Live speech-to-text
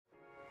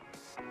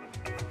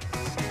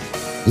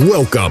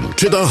Welcome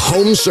to the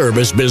Home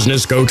Service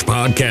Business Coach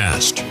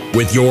Podcast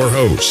with your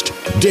host,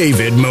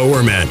 David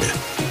Mowerman.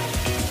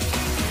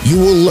 You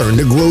will learn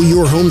to grow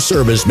your home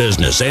service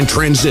business and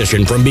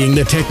transition from being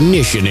the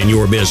technician in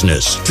your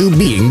business to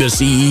being the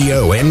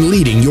CEO and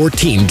leading your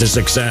team to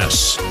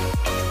success.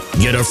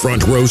 Get a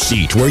front row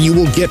seat where you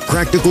will get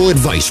practical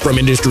advice from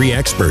industry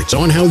experts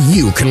on how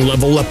you can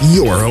level up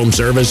your home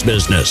service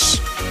business.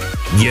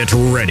 Get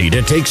ready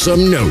to take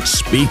some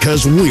notes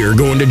because we're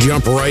going to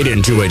jump right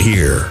into it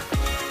here.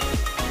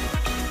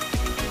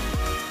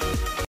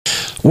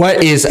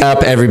 What is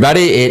up,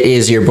 everybody? It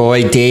is your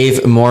boy Dave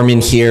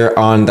Mowerman here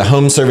on the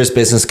Home Service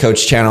Business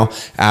Coach channel.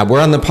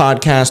 We're on the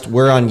podcast,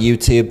 we're on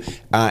YouTube,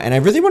 and I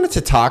really wanted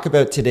to talk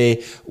about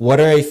today what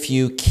are a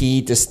few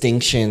key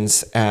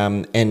distinctions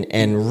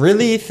and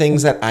really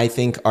things that I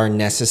think are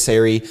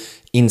necessary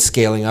in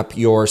scaling up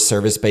your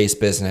service-based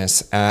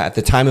business. At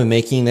the time of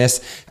making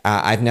this,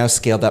 I've now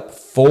scaled up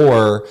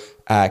 4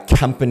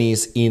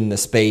 companies in the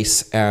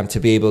space to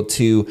be able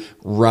to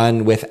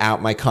run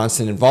without my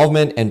constant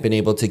involvement and been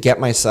able to get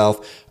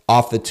myself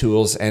off the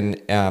tools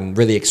and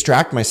really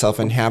extract myself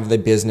and have the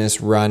business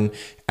run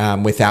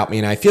without me.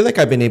 And I feel like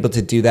I've been able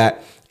to do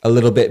that a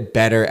little bit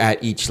better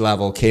at each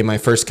level. Okay, my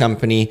first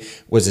company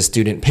was a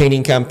student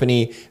painting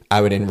company.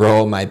 I would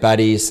enroll my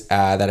buddies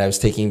that I was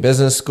taking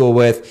business school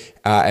with,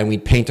 and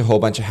we'd paint a whole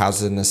bunch of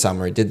houses in the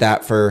summer. I did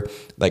that for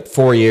like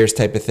 4 years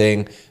type of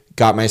thing.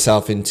 Got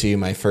myself into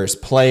my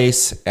first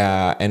place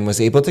and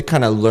was able to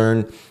kind of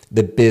learn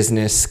the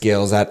business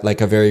skills at like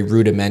a very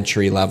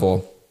rudimentary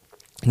level.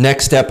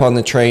 Next step on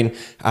the train,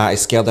 I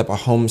scaled up a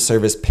home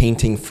service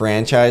painting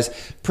franchise.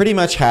 Pretty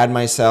much had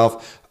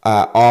myself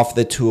off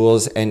the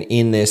tools and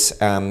in this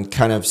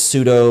kind of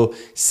pseudo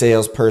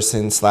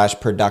salesperson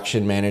 /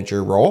 production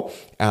manager role.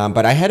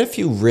 But I had a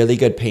few really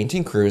good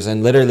painting crews,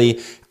 and literally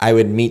I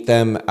would meet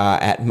them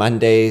at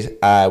Mondays.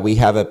 We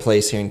have a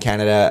place here in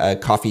Canada, a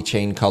coffee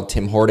chain called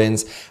Tim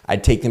Hortons.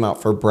 I'd take them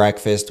out for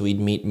breakfast. We'd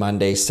meet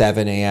Monday,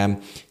 7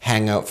 a.m.,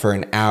 hang out for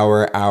an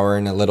hour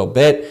and a little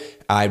bit.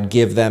 I'd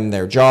give them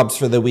their jobs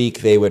for the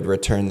week. They would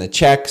return the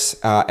checks,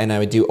 and I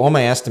would do all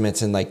my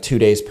estimates in like 2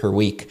 days per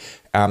week.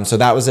 So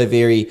that was a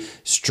very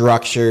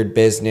structured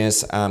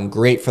business,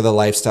 great for the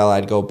lifestyle.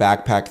 I'd go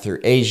backpack through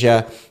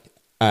Asia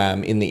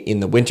in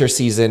the winter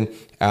season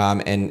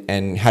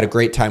and had a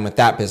great time with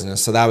that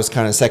business. So that was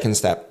kind of second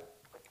step.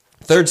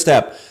 Third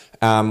step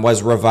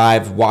was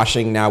Revive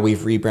Washing. Now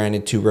we've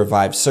rebranded to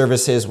Revive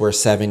Services. We're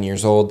 7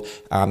 years old.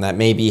 That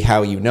may be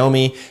how you know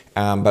me.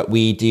 But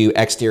we do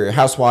exterior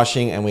house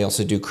washing and we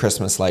also do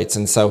Christmas lights.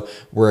 And so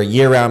we're a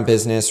year-round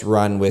business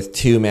run with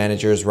 2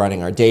 managers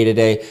running our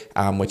day-to-day,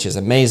 which is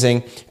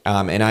amazing.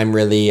 And I'm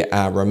really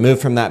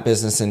removed from that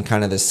business and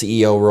kind of the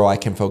CEO role. I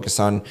can focus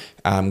on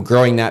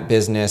growing that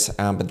business,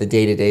 but the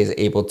day-to-day is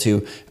able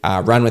to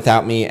run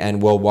without me,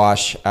 and we'll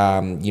wash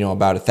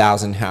about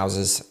 1,000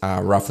 houses,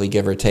 roughly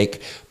give or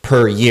take,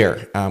 per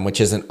year, which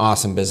is an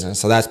awesome business.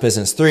 So that's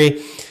business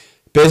 3.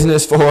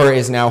 Business 4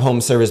 is now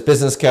Home Service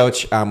Business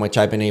Coach, which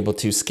I've been able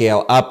to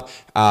scale up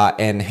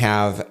and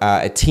have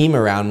a team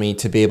around me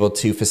to be able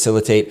to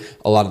facilitate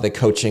a lot of the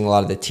coaching, a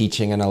lot of the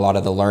teaching, and a lot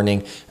of the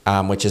learning,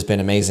 which has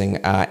been amazing.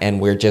 And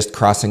we're just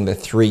crossing the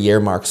 3-year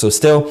mark. So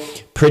still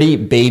pretty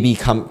baby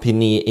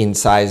company in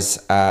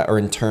size or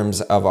in terms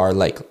of our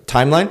like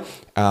timeline,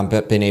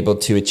 but been able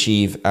to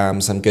achieve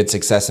some good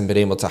success and been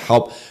able to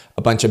help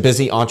a bunch of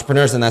busy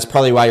entrepreneurs, and that's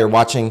probably why you're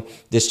watching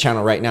this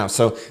channel right now.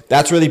 So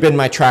that's really been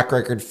my track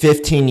record,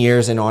 15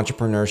 years in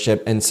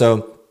entrepreneurship. And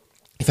so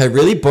if I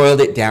really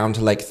boiled it down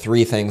to like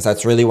 3 things,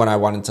 that's really what I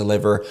want to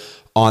deliver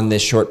on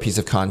this short piece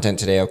of content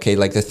today. Okay,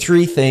 like the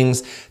 3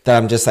 things that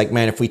I'm just like,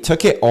 man, if we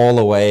took it all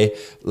away,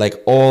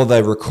 like all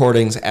the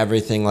recordings,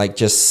 everything, like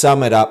just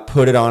sum it up,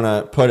 put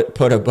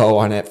a bow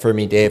on it for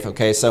me, Dave.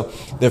 Okay, so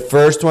the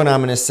first one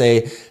I'm going to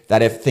say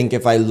that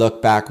if I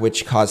look back,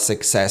 which caused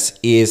success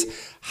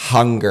is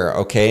hunger.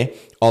 Okay,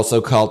 also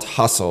called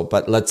hustle,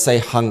 but let's say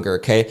hunger.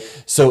 Okay,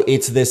 so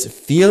it's this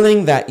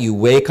feeling that you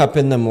wake up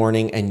in the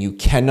morning and you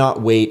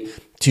cannot wait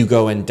to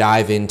go and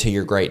dive into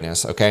your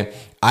greatness. Okay,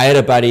 I had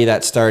a buddy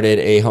that started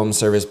a home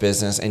service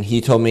business, and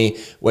he told me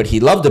what he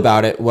loved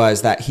about it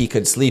was that he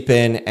could sleep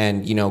in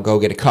and go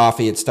get a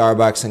coffee at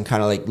Starbucks and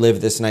kind of like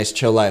live this nice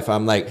chill life.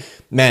 I'm like,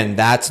 man,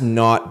 that's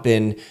not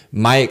been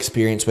my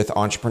experience with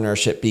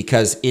entrepreneurship,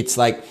 because it's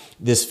like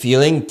this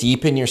feeling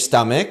deep in your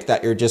stomach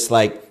that you're just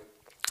like,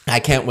 I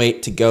can't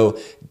wait to go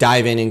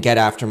dive in and get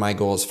after my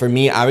goals. For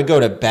me, I would go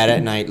to bed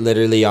at night,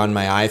 literally on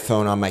my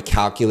iPhone, on my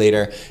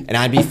calculator, and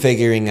I'd be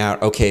figuring out,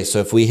 okay, so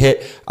if we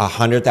hit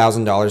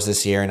 $100,000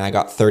 this year and I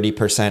got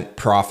 30%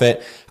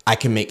 profit, I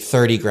can make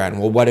 30 grand.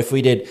 Well, what if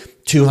we did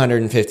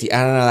 250?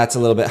 I don't know, that's a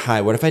little bit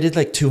high. What if I did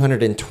like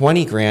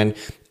 220 grand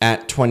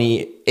at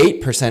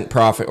 28%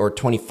 profit or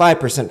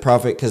 25%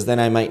 profit? Because then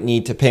I might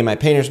need to pay my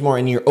painters more.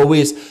 And you're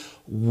always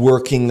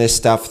working this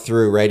stuff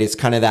through, right? It's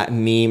kind of that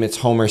meme. It's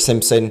Homer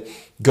Simpson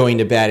going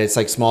to bed. It's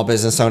like small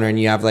business owner and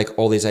you have like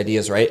all these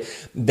ideas, right?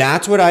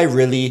 That's what I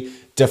really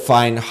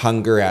define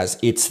hunger as.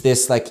 It's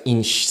this like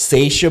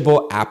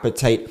insatiable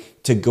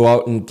appetite to go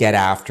out and get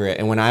after it.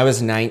 And when I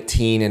was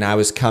 19 and I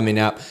was coming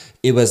up,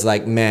 it was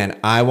like, man,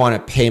 I want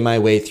to pay my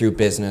way through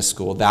business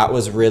school. That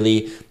was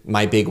really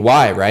my big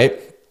why, right?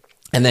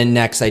 And then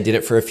next I did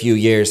it for a few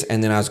years,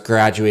 and then I was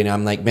graduating.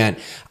 I'm like, man,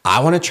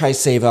 I want to try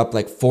save up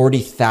like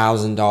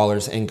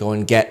 $40,000 and go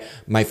and get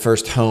my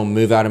first home,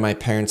 move out of my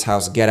parents'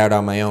 house, get out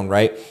on my own,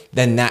 right?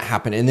 Then that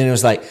happened. And then it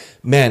was like,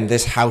 man,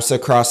 this house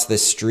across the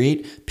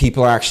street,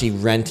 people are actually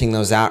renting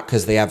those out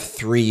because they have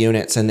 3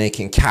 units and they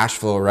can cash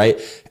flow,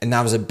 right? And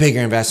that was a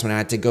bigger investment. I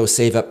had to go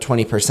save up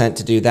 20%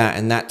 to do that.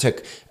 And that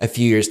took a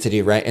few years to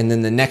do, right? And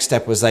then the next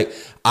step was like,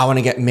 I want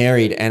to get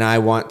married and I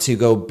want to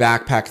go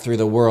backpack through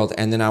the world.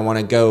 And then I want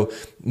to go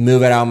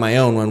move it out on my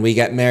own when we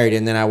get married.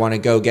 And then I want to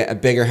go get a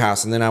bigger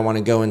house. And then I want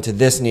to go into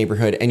this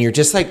neighborhood. And you're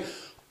just like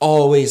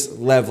always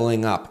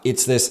leveling up.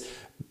 It's this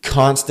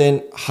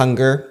constant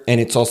hunger, and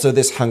it's also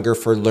this hunger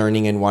for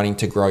learning and wanting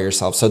to grow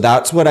yourself. So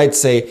that's what I'd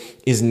say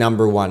is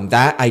number one.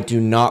 That I do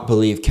not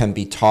believe can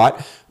be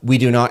taught. We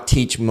do not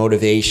teach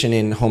motivation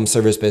in Home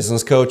Service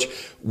Business Coach.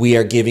 We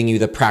are giving you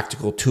the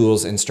practical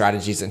tools and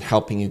strategies and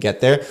helping you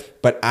get there.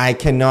 But I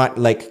cannot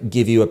like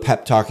give you a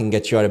pep talk and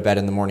get you out of bed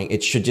in the morning.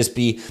 It should just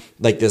be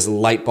like this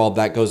light bulb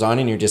that goes on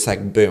and you're just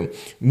like, boom.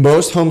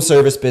 Most home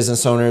service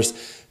business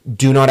owners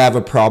do not have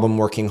a problem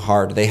working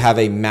hard. They have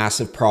a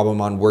massive problem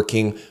on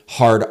working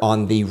hard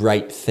on the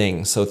right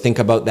thing. So think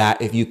about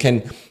that. If you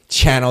can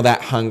channel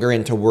that hunger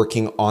into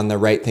working on the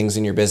right things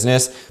in your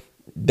business,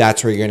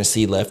 that's where you're going to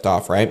see lift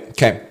off, right?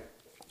 Okay.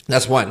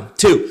 That's 1.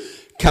 2,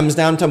 comes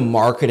down to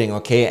marketing.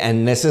 Okay.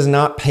 And this is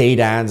not paid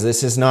ads.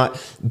 This is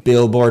not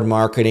billboard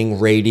marketing,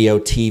 radio,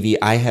 TV.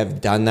 I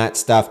have done that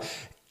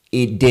stuff.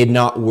 It did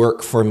not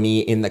work for me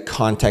in the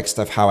context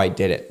of how I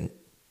did it.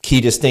 Key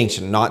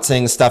distinction, not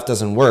saying stuff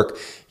doesn't work.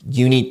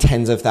 You need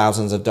tens of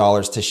thousands of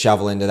dollars to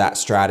shovel into that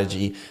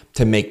strategy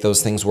to make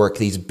those things work.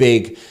 These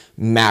big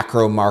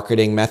macro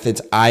marketing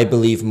methods, I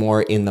believe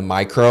more in the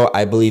micro.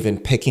 I believe in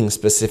picking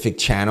specific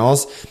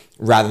channels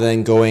rather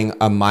than going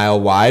a mile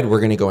wide. We're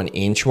going to go an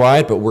inch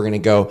wide, but we're going to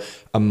go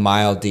a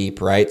mile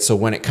deep, right? So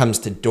when it comes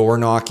to door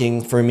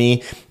knocking for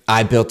me,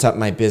 I built up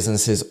my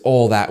businesses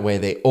all that way.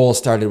 They all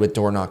started with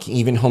door knocking.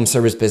 Even Home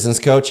Service Business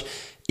Coach,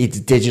 it's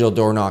digital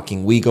door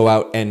knocking. We go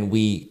out and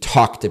we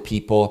talk to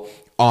people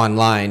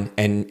online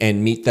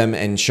and meet them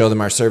and show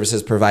them our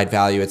services, provide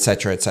value, et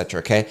cetera,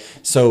 okay?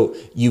 So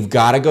you've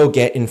got to go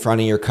get in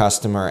front of your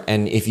customer.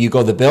 And if you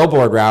go the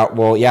billboard route,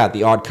 well, yeah,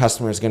 the odd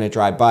customer is going to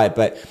drive by.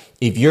 But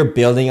if you're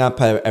building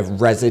up a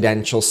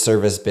residential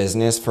service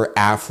business for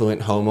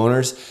affluent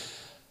homeowners,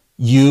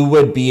 you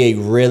would be a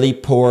really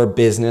poor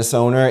business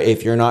owner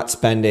if you're not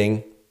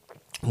spending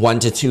 1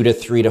 to 2 to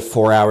 3 to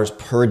 4 hours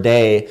per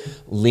day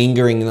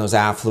lingering in those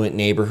affluent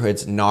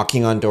neighborhoods,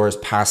 knocking on doors,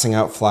 passing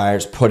out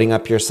flyers, putting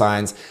up your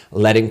signs,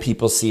 letting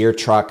people see your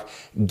truck,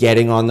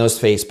 getting on those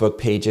Facebook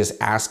pages,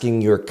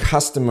 asking your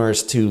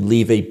customers to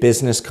leave a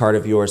business card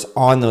of yours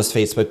on those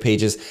Facebook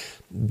pages.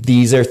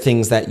 These are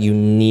things that you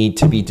need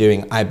to be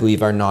doing, I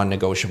believe, are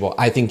non-negotiable.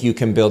 I think you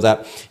can build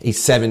up a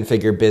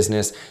 7-figure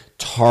business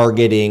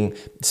targeting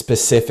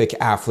specific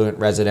affluent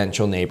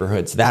residential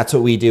neighborhoods. That's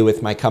what we do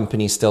with my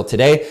company still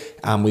today.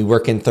 We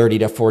work in 30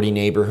 to 40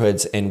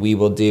 neighborhoods, and we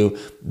will do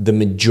the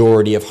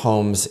majority of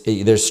homes.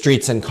 There's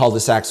streets and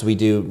cul-de-sacs. We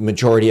do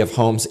majority of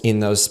homes in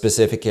those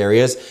specific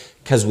areas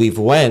because we've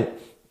went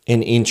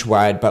an inch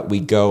wide, but we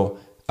go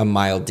a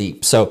mile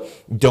deep. So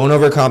don't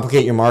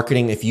overcomplicate your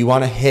marketing. If you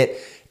want to hit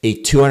a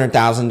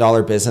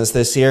 $200,000 business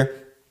this year,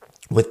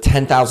 with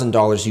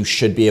 $10,000, you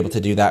should be able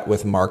to do that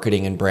with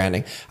marketing and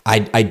branding.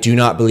 I do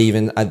not believe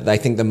in, I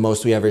think the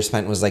most we ever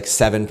spent was like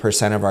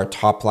 7% of our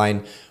top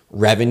line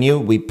revenue.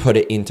 We put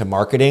it into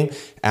marketing.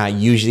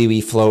 Usually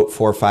we float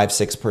 4, 5,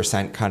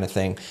 6% kind of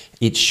thing.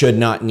 It should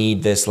not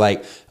need this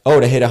like, oh,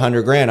 to hit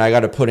 100 grand, I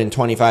got to put in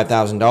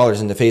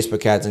 $25,000 into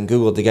Facebook ads and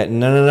Google to get,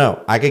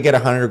 no. I could get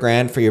 100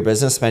 grand for your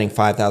business spending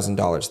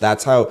 $5,000.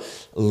 That's how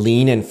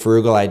lean and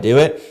frugal I do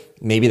it.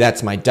 Maybe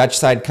that's my Dutch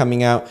side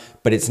coming out,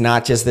 but it's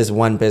not just this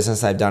one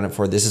business I've done it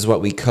for. This is what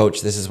we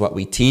coach. This is what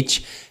we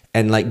teach.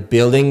 And like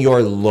building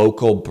your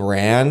local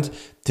brand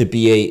to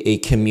be a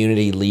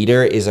community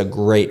leader is a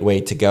great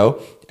way to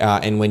go.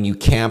 And when you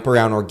camp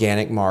around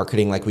organic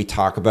marketing, like we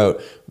talk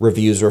about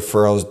reviews,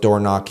 referrals,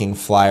 door knocking,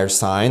 flyers,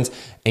 signs,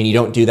 and you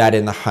don't do that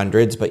in the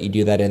hundreds, but you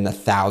do that in the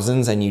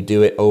thousands, and you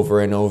do it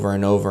over and over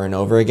and over and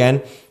over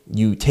again,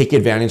 you take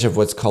advantage of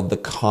what's called the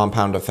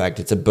compound effect.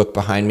 It's a book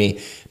behind me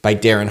by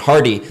Darren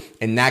Hardy.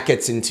 And that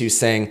gets into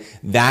saying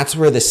that's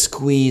where the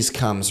squeeze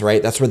comes,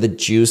 right? That's where the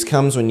juice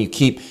comes. When you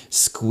keep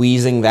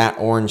squeezing that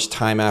orange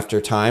time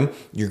after time,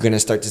 you're going to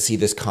start to see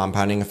this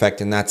compounding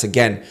effect. And that's,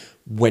 again,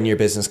 when your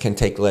business can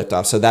take lift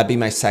off. So that'd be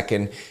my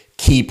second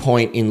key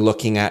point in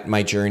looking at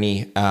my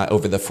journey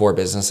over the 4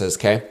 businesses,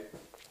 okay?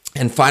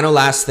 And final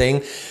last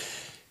thing,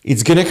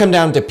 It's going to come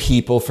down to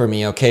people for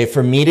me, okay?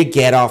 For me to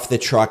get off the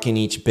truck in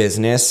each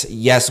business,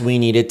 yes, we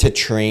needed to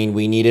train,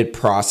 we needed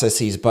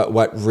processes, but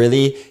what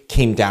really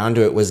came down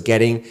to it was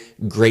getting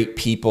great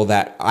people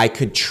that I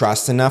could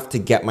trust enough to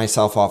get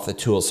myself off the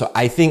tools. So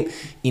I think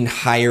in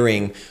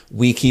hiring,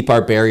 we keep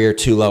our barrier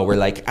too low. We're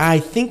like, I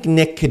think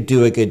Nick could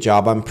do a good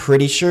job. I'm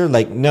pretty sure.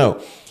 Like,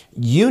 no,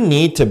 you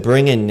need to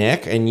bring in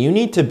Nick and you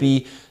need to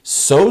be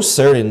so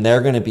certain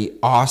they're going to be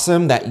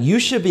awesome that you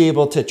should be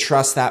able to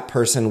trust that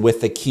person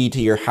with the key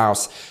to your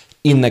house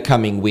in the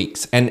coming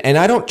weeks. And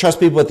I don't trust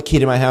people with the key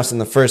to my house in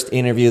the first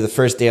interview, the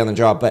first day on the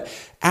job, but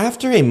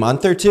after a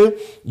month or two,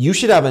 you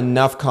should have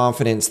enough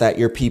confidence that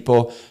your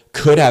people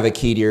could have a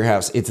key to your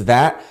house. It's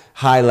that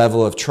high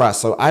level of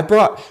trust. So I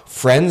brought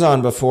friends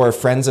on before,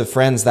 friends of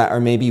friends that are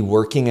maybe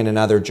working in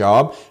another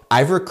job.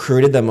 I've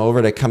recruited them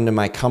over to come to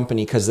my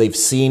company because they've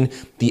seen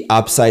the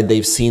upside,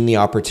 they've seen the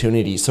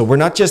opportunity. So we're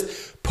not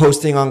just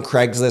posting on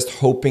Craigslist,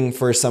 hoping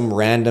for some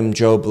random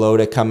Joe Blow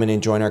to come in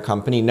and join our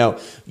company. No,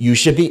 you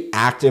should be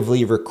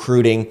actively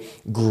recruiting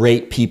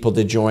great people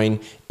to join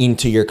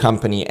into your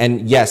company.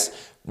 And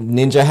yes,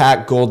 Ninja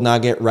Hack, Gold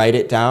Nugget, write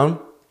it down.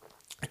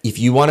 If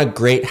you want a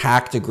great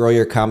hack to grow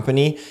your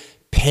company,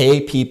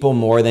 pay people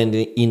more than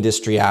the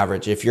industry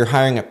average. If you're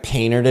hiring a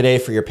painter today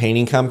for your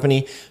painting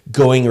company,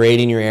 going rate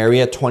in your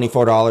area,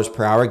 $24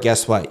 per hour,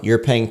 guess what? You're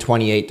paying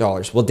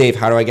 $28. Well, Dave,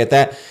 how do I get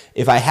that?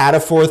 If I had a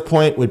fourth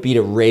point, would be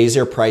to raise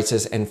your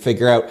prices and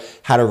figure out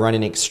how to run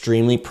an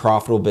extremely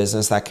profitable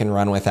business that can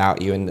run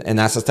without you. And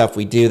that's the stuff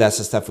we do. That's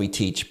the stuff we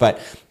teach.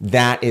 But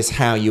that is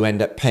how you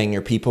end up paying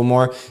your people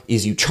more,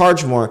 is you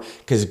charge more,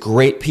 because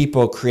great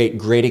people create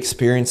great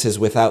experiences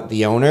without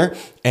the owner.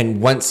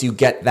 And once you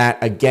get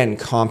that, again,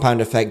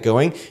 compound effect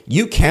going,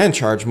 you can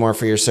charge more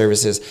for your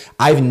services.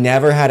 I've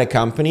never had a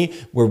company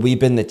where we've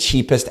been the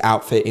cheapest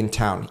outfit in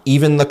town.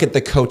 Even look at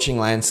the coaching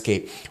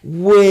landscape.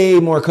 Way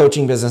more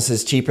coaching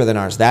businesses cheaper than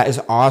ours. That is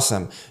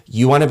awesome.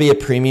 You want to be a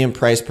premium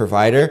price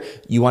provider.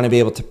 You want to be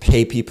able to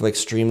pay people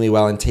extremely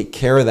well and take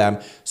care of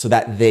them so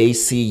that they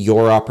see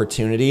your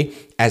opportunity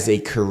as a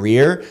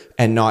career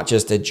and not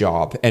just a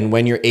job. And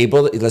when you're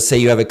able, let's say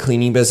you have a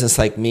cleaning business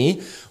like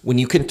me, when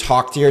you can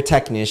talk to your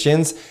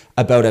technicians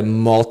about a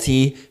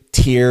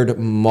multi-tiered,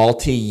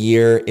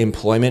 multi-year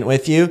employment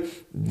with you,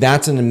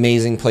 that's an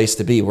amazing place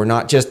to be. We're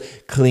not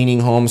just cleaning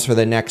homes for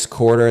the next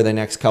quarter, the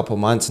next couple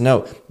months.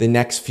 No, the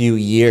next few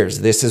years.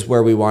 This is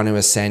where we want to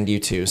ascend you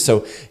to.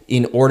 So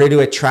in order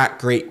to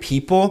attract great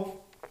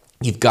people,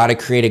 you've got to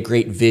create a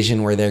great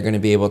vision where they're going to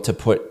be able to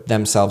put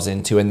themselves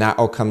into, and that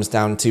all comes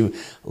down to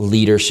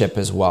leadership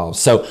as well.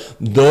 So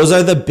those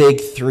are the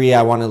big three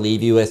I want to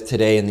leave you with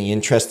today in the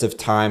interest of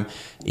time.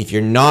 If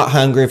you're not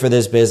hungry for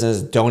this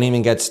business, don't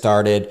even get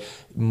started.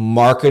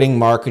 Marketing,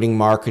 marketing,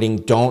 marketing.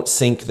 Don't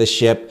sink the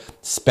ship.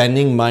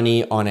 Spending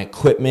money on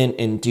equipment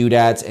and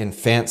doodads and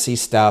fancy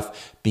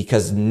stuff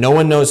because no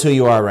one knows who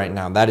you are right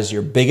now. That is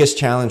your biggest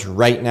challenge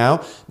right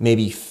now.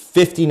 Maybe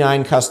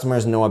 59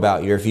 customers know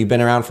about you. If you've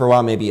been around for a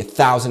while, maybe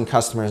 1,000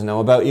 customers know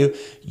about you.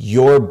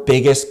 Your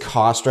biggest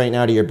cost right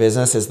now to your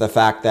business is the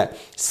fact that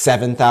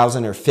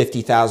 7,000 or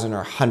 50,000 or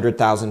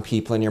 100,000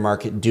 people in your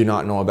market do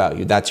not know about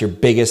you. That's your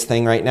biggest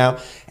thing right now.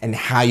 And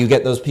how you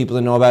get those people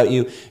to know about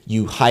you,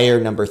 you hire,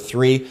 number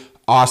 3,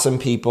 awesome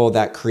people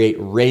that create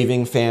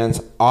raving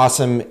fans,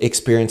 awesome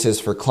experiences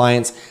for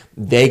clients.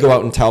 They go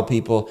out and tell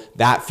people.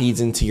 That feeds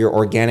into your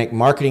organic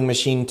marketing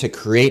machine to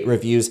create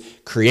reviews,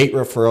 create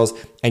referrals.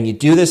 And you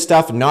do this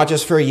stuff not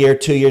just for a year,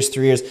 2 years,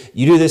 3 years.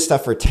 You do this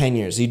stuff for 10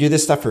 years. You do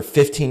this stuff for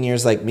 15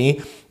 years like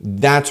me.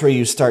 That's where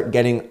you start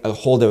getting a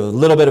hold of a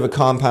little bit of a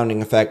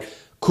compounding effect.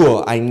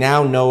 Cool, I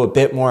now know a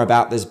bit more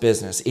about this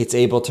business. It's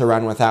able to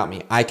run without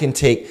me. I can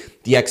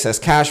take the excess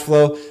cash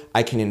flow.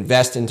 I can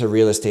invest into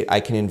real estate.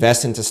 I can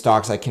invest into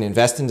stocks. I can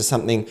invest into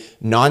something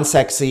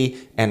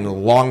non-sexy and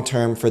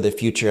long-term for the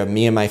future of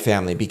me and my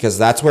family, because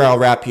that's where I'll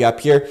wrap you up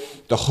here.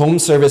 The home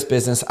service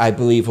business, I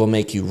believe, will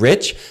make you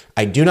rich.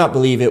 I do not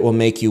believe it will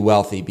make you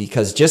wealthy,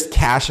 because just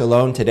cash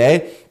alone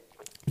today,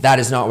 that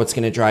is not what's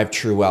going to drive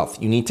true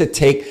wealth. You need to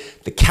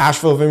take the cash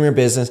flow from your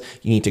business.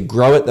 You need to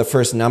grow it the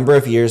first number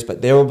of years,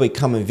 but there will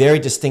become a very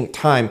distinct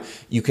time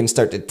you can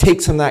start to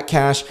take some of that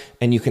cash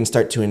and you can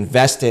start to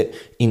invest it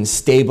in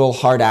stable,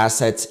 hard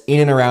assets in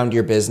and around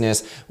your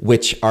business,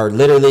 which are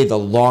literally the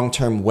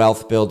long-term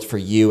wealth build for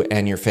you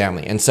and your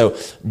family. And so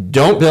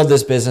don't build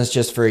this business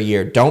just for a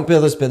year. Don't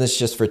build this business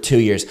just for 2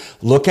 years.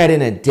 Look at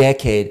in a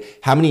decade,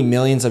 how many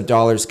millions of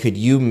dollars could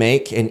you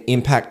make and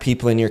impact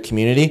people in your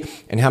community?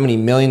 And how many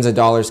millions of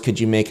dollars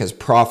could you make as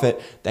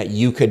profit that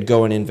you could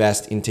go and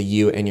invest into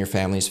you and your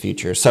family's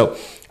future? So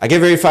I get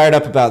very fired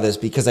up about this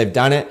because I've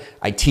done it.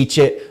 I teach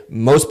it.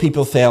 Most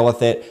people fail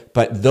with it,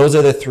 but those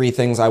are the 3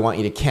 things I want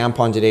you to camp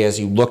on today as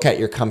you look at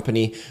your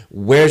company.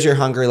 Where's your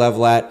hunger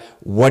level at?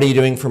 What are you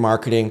doing for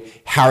marketing?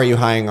 How are you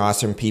hiring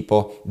awesome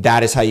people?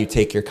 That is how you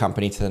take your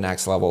company to the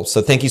next level.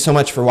 So thank you so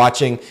much for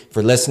watching,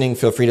 for listening.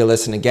 Feel free to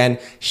listen again.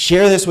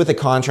 Share this with a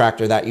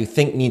contractor that you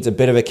think needs a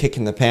bit of a kick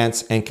in the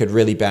pants and could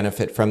really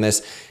benefit from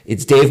this.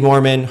 It's Dave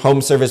Moorman,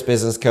 home service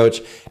business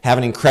coach. Have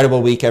an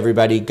incredible week,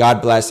 everybody.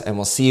 God bless, and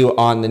we'll see you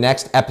on the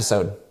next episode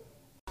episode.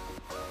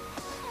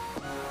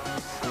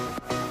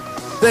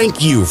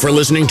 Thank you for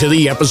listening to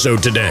the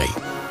episode today.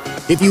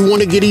 If you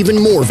want to get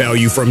even more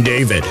value from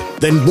David,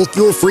 then book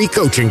your free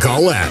coaching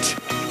call at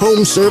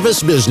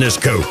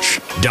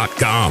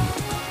homeservicebusinesscoach.com.